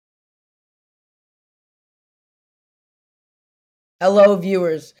Hello,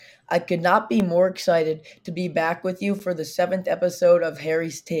 viewers. I could not be more excited to be back with you for the seventh episode of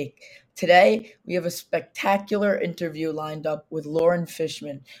Harry's Take. Today, we have a spectacular interview lined up with Lauren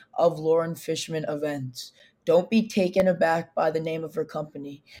Fishman of Lauren Fishman Events. Don't be taken aback by the name of her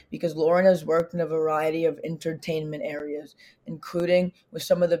company, because Lauren has worked in a variety of entertainment areas, including with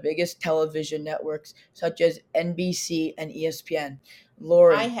some of the biggest television networks such as NBC and ESPN. Hi,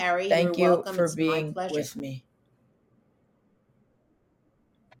 Lauren, Harry. You're thank you welcome. for It's my being pleasure. with me.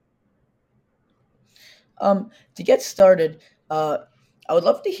 To get started, I would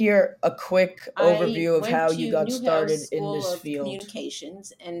love to hear a quick I overview of went how you to got Newhouse started in School this of field.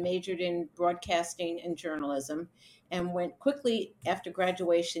 Communications and majored in broadcasting and journalism, and went quickly after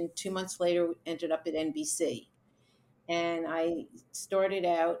graduation. 2 months later, ended up at NBC. And I started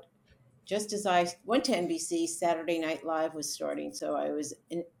out just as I went to NBC. Saturday Night Live was starting, so I was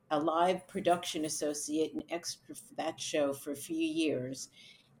a live production associate and extra for that show for a few years,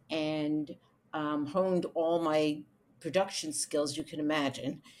 and honed all my production skills you can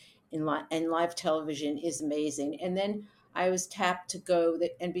imagine. And live television is amazing. And then I was tapped to go.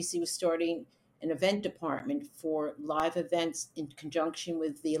 That NBC was starting an event department for live events in conjunction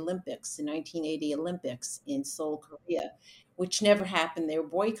with the Olympics, the 1980 Olympics in Seoul, Korea, which never happened. They were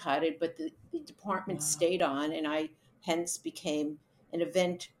boycotted, but the department Wow. stayed on, and I hence became an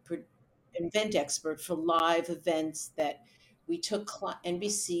event expert for live events. That we took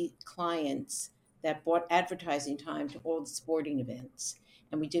NBC clients that bought advertising time to all the sporting events.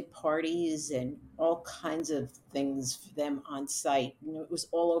 And we did parties and all kinds of things for them on site. It was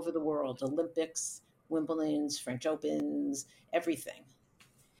all over the world: Olympics, Wimbledon's, French Opens, everything.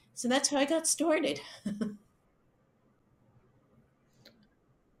 So that's how I got started.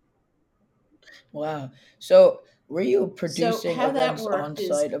 Wow. So, were you So producing how that events on worked is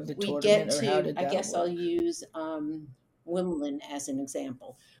site of the we get tournament, or how to, did I that guess I'll work? use Wimbledon as an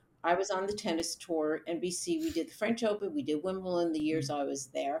example. I was on the tennis tour, NBC. We did the French Open, we did Wimbledon the years Mm. I was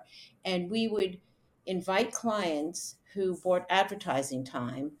there, and we would invite clients who bought advertising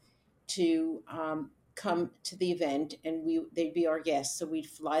time to come to the event, and they'd be our guests. So we'd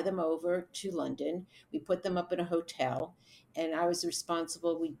fly them over to London. We put them up in a hotel, and I was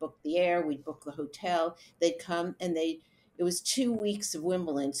responsible. We'd book the air, we'd book the hotel. They'd come, and it was 2 weeks of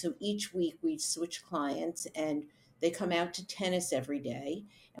Wimbledon. So each week we'd switch clients, and they come out to tennis every day.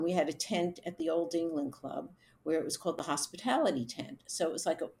 And we had a tent at the Old England Club where it was called the hospitality tent. So it was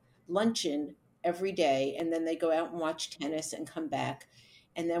like a luncheon every day, and then they go out and watch tennis and come back.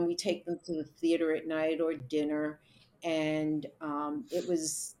 And then we take them to the theater at night or dinner. And that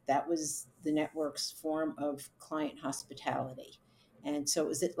was the network's form of client hospitality. And so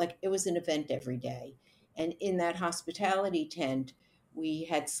it was an event every day. And in that hospitality tent, we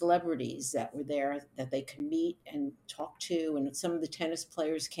had celebrities that were there that they could meet and talk to, and some of the tennis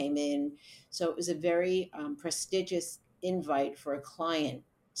players came in. So it was a very prestigious invite for a client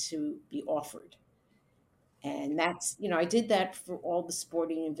to be offered. And I did that for all the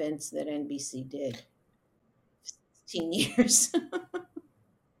sporting events that NBC did. 16 years.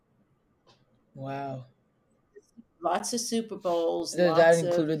 Wow. Lots of Super Bowls, That lots of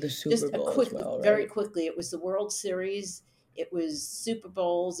included the Super just a Bowl as quick, well, very right? quickly. It was the World Series, it was Super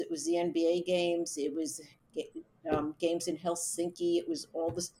Bowls, it was the NBA games, it was games in Helsinki, it was all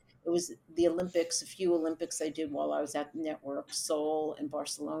this. It was the Olympics, a few Olympics I did while I was at the network, Seoul and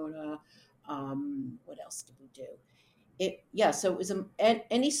Barcelona. What else did we do? So it was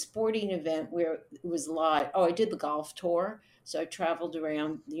any sporting event where it was live. Oh, I did the golf tour, so I traveled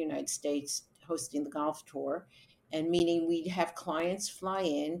around the United States hosting the golf tour, and meaning we'd have clients fly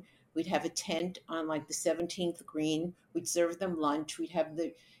in. We'd have a tent on like the 17th green. We'd serve them lunch. We'd have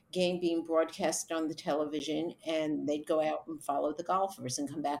the game being broadcast on the television, and they'd go out and follow the golfers and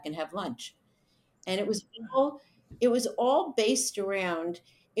come back and have lunch. And it was all based around,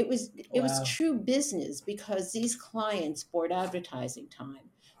 it was Wow. true business because these clients bought advertising time.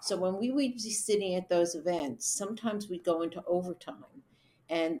 So when we would be sitting at those events, sometimes we'd go into overtime,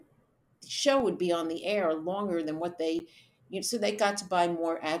 and the show would be on the air longer than what so they got to buy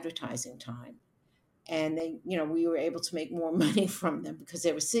more advertising time. And we were able to make more money from them because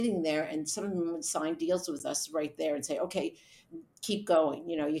they were sitting there, and some of them would sign deals with us right there and say, okay, keep going.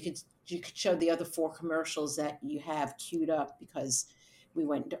 You could show the other four commercials that you have queued up because we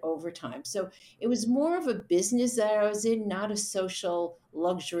went into overtime. So it was more of a business that I was in, not a social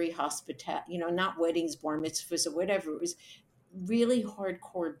luxury hospital, not weddings, bar mitzvahs, or whatever. It was really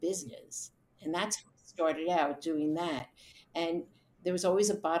hardcore business. And that's how I started out doing that. And there was always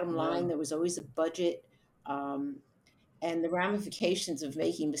a bottom line, Wow. there was always a budget. Um, and the ramifications of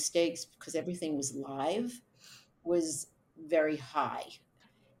making mistakes because everything was live was very high.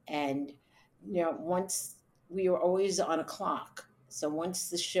 And once we were always on a clock. So once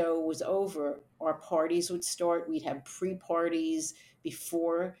the show was over, our parties would start. We'd have pre-parties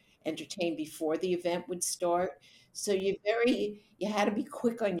before, entertain before the event would start. So you had to be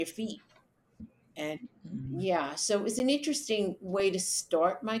quick on your feet. And Mhm. yeah, so it was an interesting way to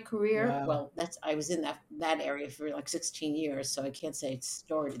start my career. Wow. Well, that's I was in that area for like 16 years, so I can't say it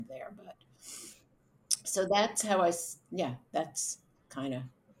started there, but so that's how yeah, that's kind of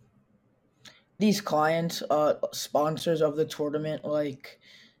These clients, sponsors of the tournament, like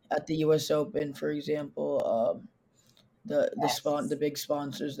at the U.S. Open, for example, the yes. big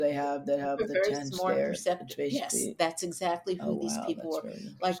sponsors they have that have They're the very tents smart, there. It's perceptive. Yes, basically, that's exactly oh who these wow, people that's were.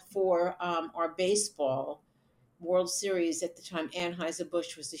 very Like interesting. for our baseball World Series at the time,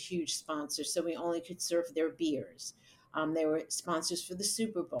 Anheuser-Busch was a huge sponsor, so we only could serve their beers. They were sponsors for the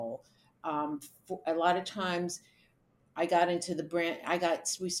Super Bowl. For a lot of times, I got into the brand.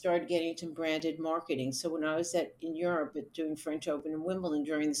 We started getting into branded marketing. So when I was in Europe doing French Open and Wimbledon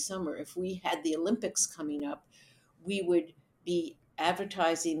during the summer, if we had the Olympics coming up, we would be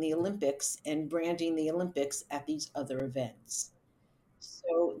advertising the Olympics and branding the Olympics at these other events.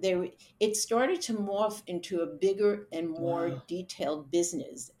 So it started to morph into a bigger and more Wow. detailed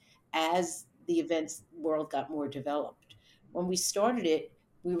business as the events world got more developed. When we started it,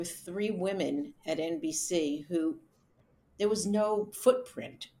 we were three women at NBC who there was no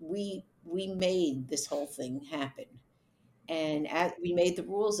footprint. We made this whole thing happen, and we made the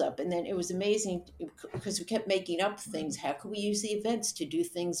rules up, and then it was amazing because we kept making up things. How could we use the events to do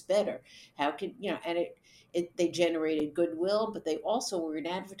things better? How could and they generated goodwill, but they also were an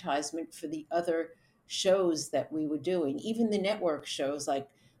advertisement for the other shows that we were doing, even the network shows like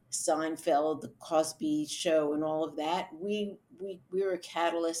Seinfeld, the Cosby Show, and all of that. We were a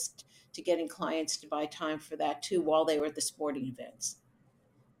catalyst to getting clients to buy time for that too while they were at the sporting events.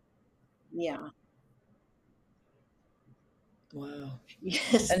 Yeah. Wow.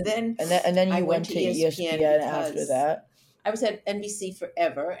 Yes. And Then and then I you went went to to ESPN ESPN after because that. I was at NBC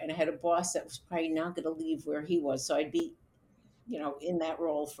forever, and I had a boss that was probably not going to leave where he was, so I'd be, in that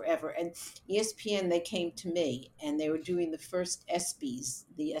role forever. And ESPN, they came to me, and they were doing the first ESPYS,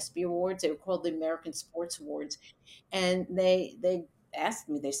 the ESPY Awards. They were called the American Sports Awards, and they asked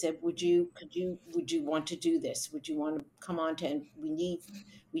me. They said, would you want to do this? Would you want to come on to? And we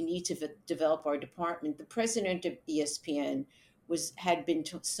need to develop our department. The president of ESPN had been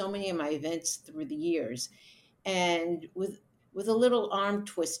to so many of my events through the years, and with a little arm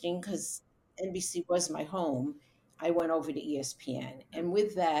twisting because NBC was my home, I went over to ESPN, and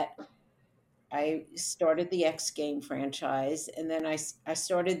with that, I started the X Game franchise, and then I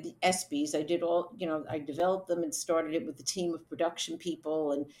started the ESPYS. I did all, I developed them and started it with a team of production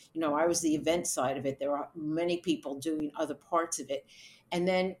people, and I was the event side of it. There are many people doing other parts of it, and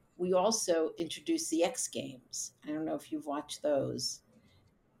then we also introduced the X Games. I don't know if you've watched those.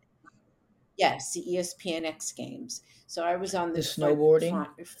 Yes, the ESPN X Games. So I was on The the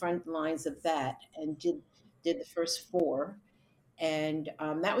snowboarding. front lines of that and did the first four, and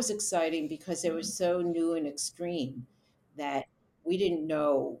that was exciting because it was so new and extreme that we didn't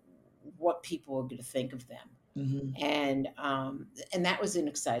know what people were going to think of them, Hmm. and that was an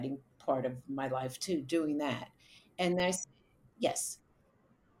exciting part of my life too, doing that. And yes,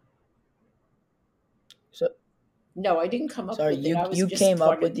 So no, I didn't come up sorry, with it. I was you just came up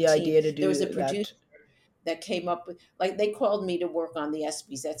part of with the the team. idea to There was a do producer that. that came up with, like, they called me to work on the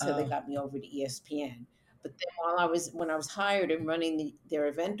ESPYS. That's how they Oh. got me over to ESPN. But then when I was hired and running their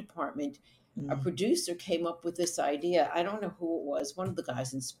event department, a Mm. producer came up with this idea. I don't know who it was, one of the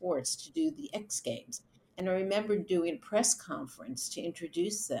guys in sports, to do the X Games. And I remember doing a press conference to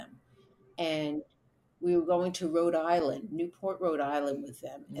introduce them. And we were going to Rhode Island, Newport, Rhode Island with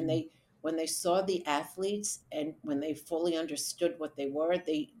them. And Mm. when they saw the athletes and when they fully understood what they were,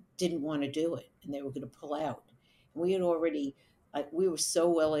 they didn't want to do it and they were going to pull out. And we had already, like, we were so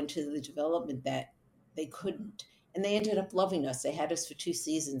well into the development that they couldn't. And they ended up loving us. They had us for 2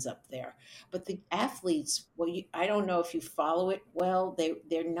 seasons up there. But the athletes, well, I don't know if you follow it well.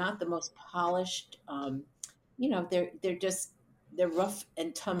 They're not the most polished. They're rough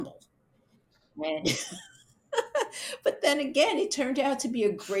and tumble. And but then again, it turned out to be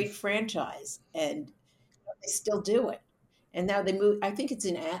a great franchise, and they still do it. And now they move. I think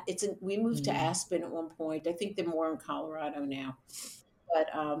we moved to Mm. Aspen at one point. I think they're more in Colorado now. But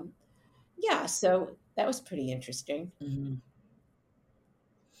yeah, so that was pretty interesting. Hmm.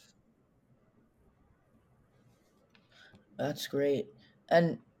 That's great.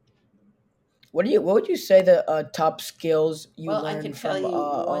 And what would you say the top skills you Well, I can learned tell from you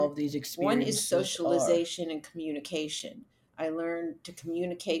all one of these one is experiences are? socialization and communication. I learned to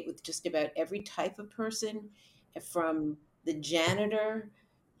communicate with just about every type of person, from the janitor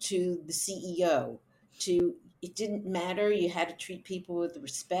to the CEO. To it didn't matter. You had to treat people with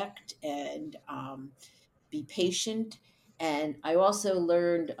respect and be patient. And I also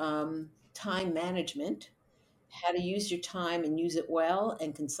learned time management, how to use your time and use it well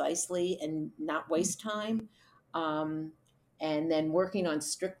and concisely and not waste time. Um, and then working on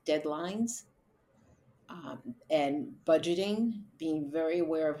strict deadlines, and budgeting, being very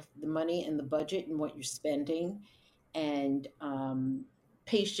aware of the money and the budget and what you're spending, and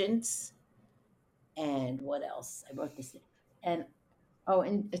patience, and what else? I wrote this, and oh,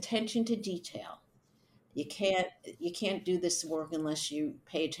 and attention to detail. You can't you can't do this work unless you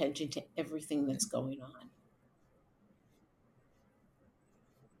pay attention to everything that's going on.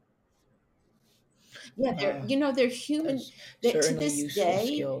 Yeah, Wow, they're human. that's That to certainly this useful day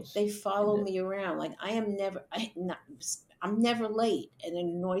skills. they follow And me around. Like I'm never late, and it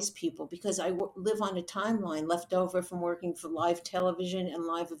annoys people because live on a timeline left over from working for live television and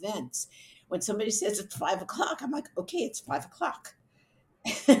live events. When somebody says it's 5 o'clock, I'm like, okay, it's 5 o'clock.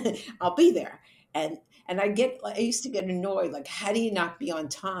 I'll be there. And I used to get annoyed. Like, how do you not be on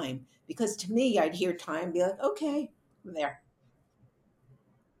time? Because to me, I'd hear time, and be like, okay, I'm there.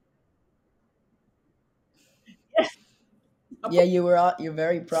 yeah, you're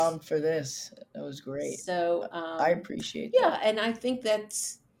very prompt for this. That was great. So, I appreciate yeah, that. and I think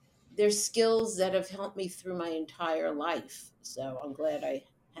there's skills that have helped me through my entire life. So I'm glad I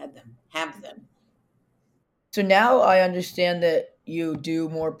have them. So now I understand that you do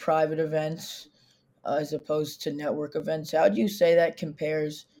more private events as opposed to network events. How do you say that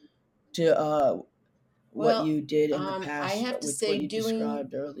compares to what Well, you did in the I past have to with what say, you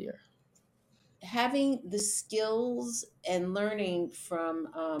described earlier? having the skills and learning from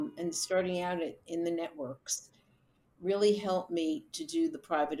and starting out in the networks really helped me to do the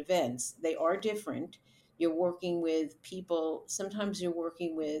private events. They are different. You're working with people. Sometimes you're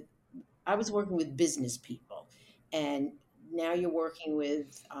working with I was working with business people, and now you're working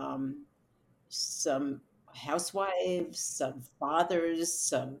with some housewives, some fathers,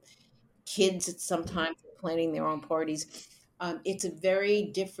 some kids at sometimes planning their own parties. It's a very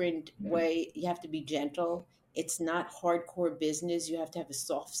different way. You have to be gentle. It's not hardcore business. You have to have a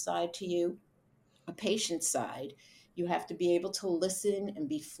soft side to you, a patient side. You have to be able to listen and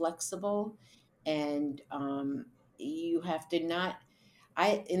be flexible, and you have to not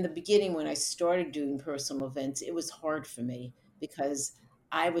in the beginning, when I started doing personal events, it was hard for me because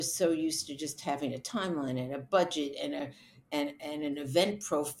I was so used to just having a timeline and a budget and an event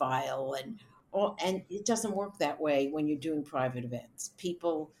profile, and it doesn't work that way when you're doing private events.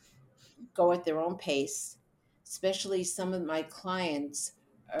 People go at their own pace. Especially some of my clients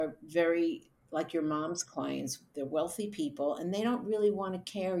are very like your mom's clients. They're wealthy people and they don't really want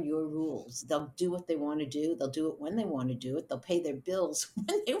to care your rules. They'll do what they want to do. They'll do it when they want to do it. They'll pay their bills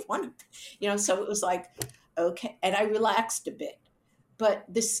when they want to, so it was like, okay. And I relaxed a bit. But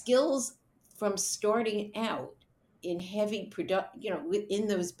the skills from starting out in heavy product, within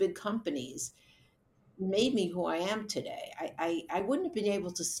those big companies made me who I am today. I wouldn't have been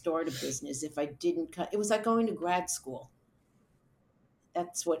able to start a business if I didn't. It was like going to grad school.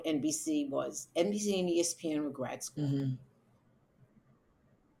 That's what NBC was. NBC and ESPN were grad school. Hmm.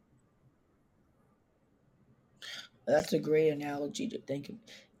 That's a great analogy to think of.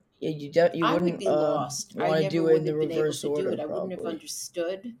 Yeah, you I would wouldn't be lost. I want to never do it in would the have been able reverse to do order, it. I wouldn't have probably.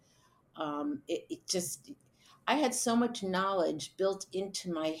 understood. It just, I had so much knowledge built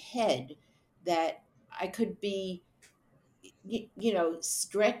into my head that I could be,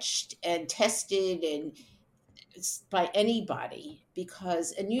 stretched and tested and by anybody.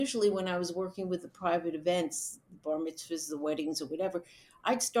 Because and usually when I was working with the private events, the bar mitzvahs, the weddings, or whatever,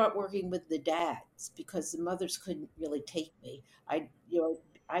 I'd start working with the dads because the mothers couldn't really take me. I'd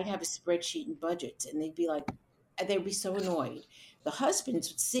have a spreadsheet and budgets, and they'd be like, they'd be so annoyed. The husbands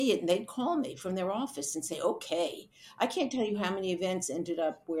would see it and they'd call me from their office and say, okay. I can't tell you how many events ended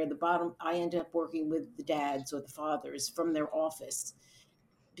up where I ended up working with the dads or the fathers from their office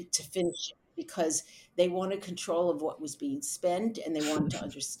to finish it because they wanted control of what was being spent and they wanted to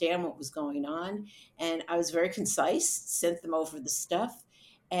understand what was going on. And I was very concise, sent them over the stuff,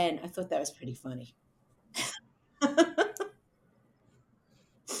 and I thought that was pretty funny.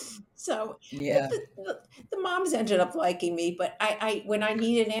 So Yeah. the moms ended up liking me, but I when I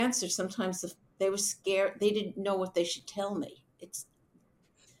needed an answer, sometimes they were scared. They didn't know what they should tell me. It's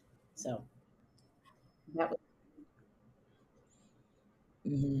so that was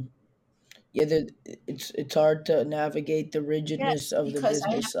Hmm. yeah, it's hard to navigate the rigidness Yes, of the because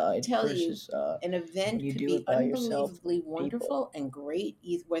I have business to side tell you, versus an when event you could do be it by yourself unbelievably with people. wonderful and great,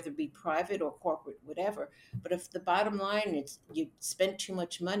 either whether it be private or corporate, whatever. But if the bottom line is you spent too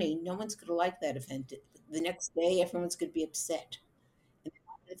much money, no one's going to like that event. The next day, everyone's going to be upset and they're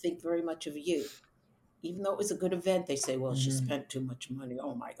not going to think very much of you. Even though it was a good event, they say, "Well, she Hmm. spent too much money.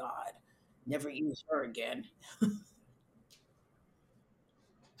 Oh my God, never use her again."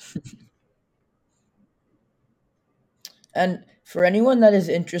 And for anyone that is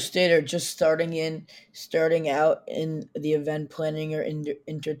interested or just starting out in the event planning or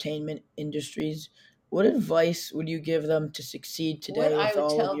entertainment industries, what advice would you give them to succeed What today I with would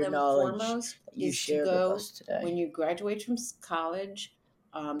all of tell your them knowledge foremost that you is to shared with go us when today? you graduate from college,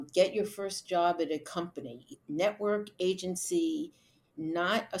 get your first job at a company, network agency,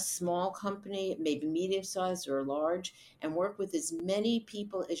 not a small company, maybe medium sized or large, and work with as many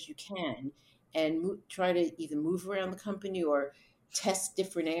people as you can and try to either move around the company or test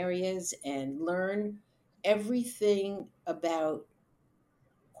different areas and learn everything about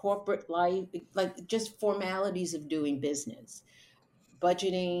corporate life, like just formalities of doing business,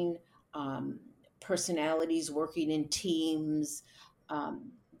 budgeting, um, personalities, working in teams.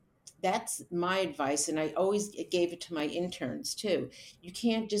 Um, that's my advice. And I always gave it to my interns too. You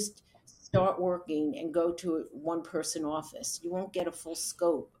can't just start working and go to a one person office. You won't get a full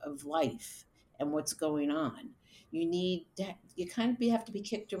scope of life and what's going on. You need to, you kind of have to be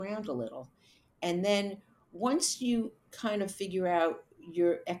kicked around a little. And then once you kind of figure out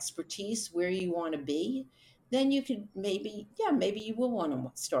your expertise, where you want to be, then you could maybe, yeah, maybe you will want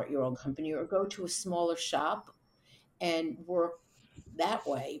to start your own company or go to a smaller shop and work that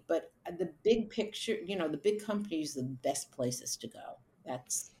way. But the big picture, the big companies are the best places to go.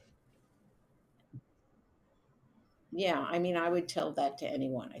 That's, yeah, I mean, I would tell that to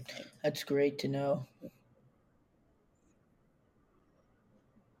anyone, I think. That's great to know.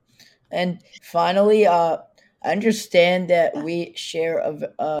 And finally, I understand that Yeah. we share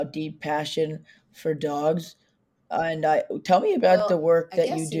a deep passion for dogs. And tell me about the Well, work I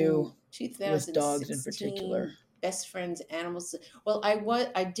that you guess in do with dogs in particular. 2016, Best Friends Animals. Well,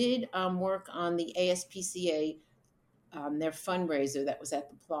 I did work on the ASPCA, their fundraiser that was at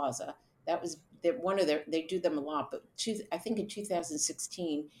the plaza. That was one of their, they do them a lot, but I think in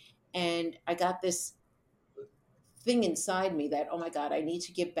 2016. And I got this thing inside me that, oh my God, I need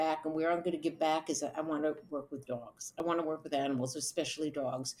to give back. And where I'm going to give back is I want to work with dogs. I want to work with animals, especially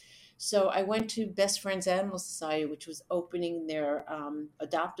dogs. So I went to Best Friends Animal Society, which was opening their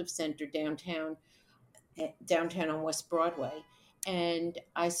adoptive center downtown on West Broadway. And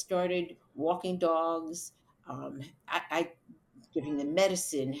I started walking dogs. I giving them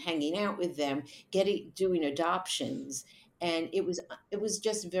medicine, hanging out with them, getting doing adoptions, and it was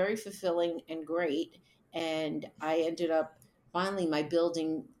just very fulfilling and great. And I ended up finally my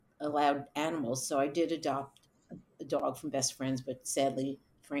building allowed animals, so I did adopt a dog from Best Friends, but sadly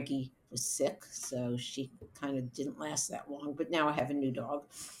Frankie was sick, so she kind of didn't last that long. But now I have a new dog,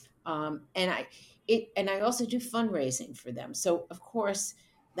 and I also do fundraising for them. So of course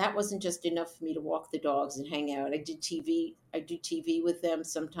that wasn't just enough for me to walk the dogs and hang out. I did TV. I do TV with them.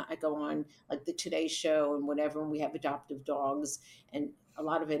 Sometimes I go on like the Today Show and whatever, and we have adoptive dogs and a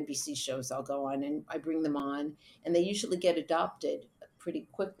lot of NBC shows I'll go on and I bring them on, and they usually get adopted pretty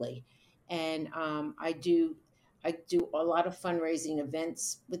quickly. And I do a lot of fundraising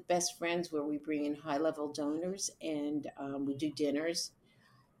events with Best Friends where we bring in high level donors and we do dinners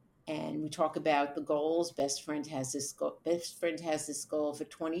and we talk about the goals. Best Friend has this goal for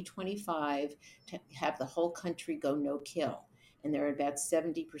 2025 to have the whole country go no kill, and they're about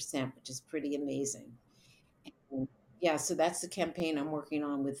 70%, which is pretty amazing. And yeah, so that's the campaign I'm working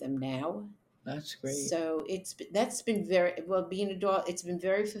on with them now. That's great. So that's been very well, being a dog. It's been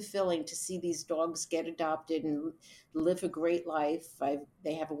very fulfilling to see these dogs get adopted and live a great life.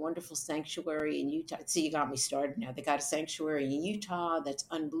 They have a wonderful sanctuary in Utah. See, you got me started now. They got a sanctuary in Utah that's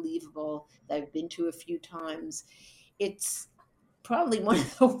unbelievable, that I've been to a few times. It's probably one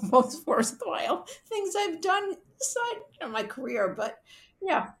of the most worthwhile things I've done aside from my career. But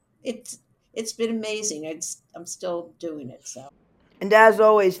yeah, it's it's been amazing. I'm still doing it. So. And as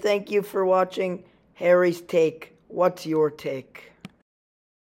always, thank you for watching Harry's Take. What's your take?